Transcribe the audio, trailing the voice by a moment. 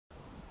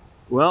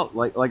Well,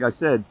 like I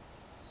said,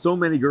 so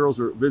many girls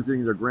were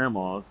visiting their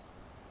grandmas,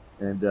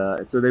 and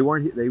so they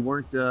weren't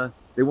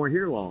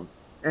here long,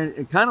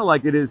 and kind of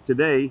like it is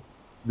today.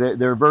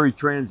 They're very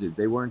transient.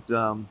 They weren't,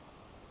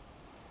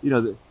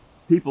 the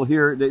people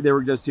here. They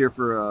were just here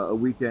for a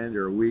weekend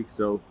or a week.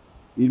 So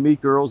you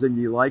meet girls and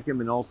you like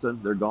them, and all of a sudden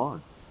they're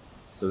gone.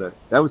 So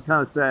that was kind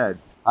of sad.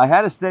 I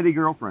had a steady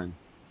girlfriend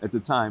at the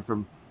time,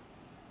 from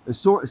a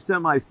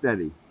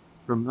semi-steady,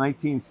 from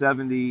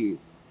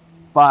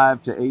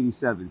 1975 to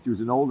 87. She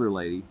was an older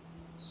lady,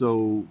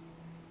 so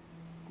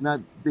not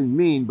being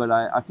mean, but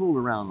I fooled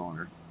around on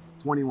her.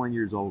 21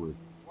 years older.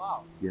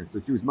 Wow. Yeah, so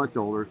she was much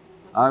older. So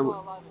she's I not w-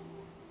 alive anymore.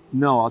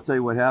 no, I'll tell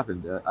you what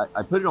happened.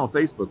 I put it on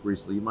Facebook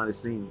recently. You might have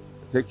seen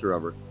a picture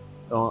of her.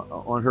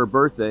 On her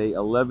birthday,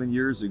 11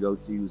 years ago,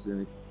 she was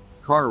in a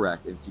car wreck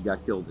and she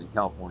got killed in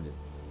California.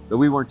 But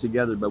we weren't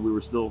together, but we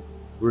were still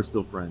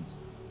friends.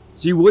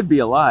 She would be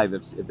alive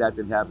if that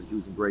didn't happen. She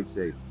was in great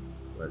shape.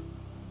 But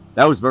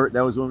that was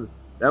one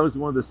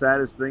of the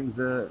saddest things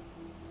that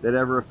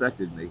ever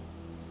affected me,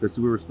 because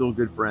we were still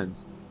good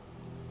friends.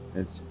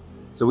 And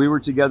so we were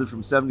together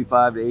from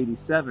 75 to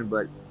 87,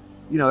 but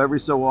every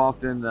so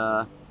often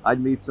I'd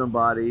meet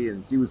somebody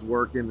and she was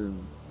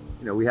working,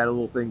 and we had a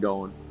little thing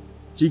going.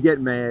 She'd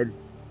get mad.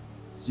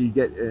 She'd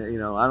get, I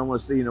don't want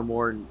to see you no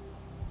more. And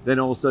then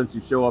all of a sudden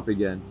she'd show up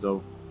again.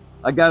 So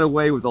I got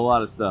away with a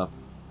lot of stuff.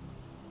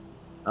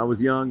 I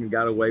was young and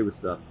got away with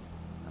stuff.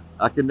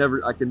 I could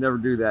never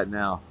do that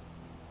now.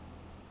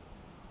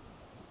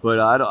 But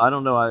I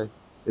don't know.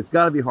 It's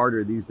got to be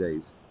harder these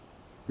days,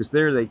 because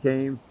there they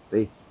came.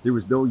 There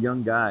was no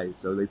young guys,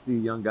 so they see a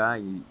young guy,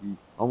 you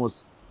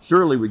almost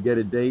surely would get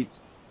a date.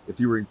 If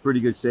you were in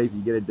pretty good shape,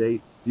 you get a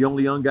date. The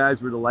only young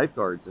guys were the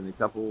lifeguards and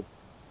a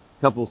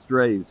couple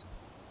strays.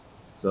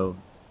 So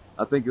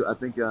I think,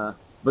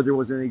 but there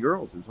wasn't any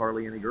girls. There was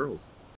hardly any girls.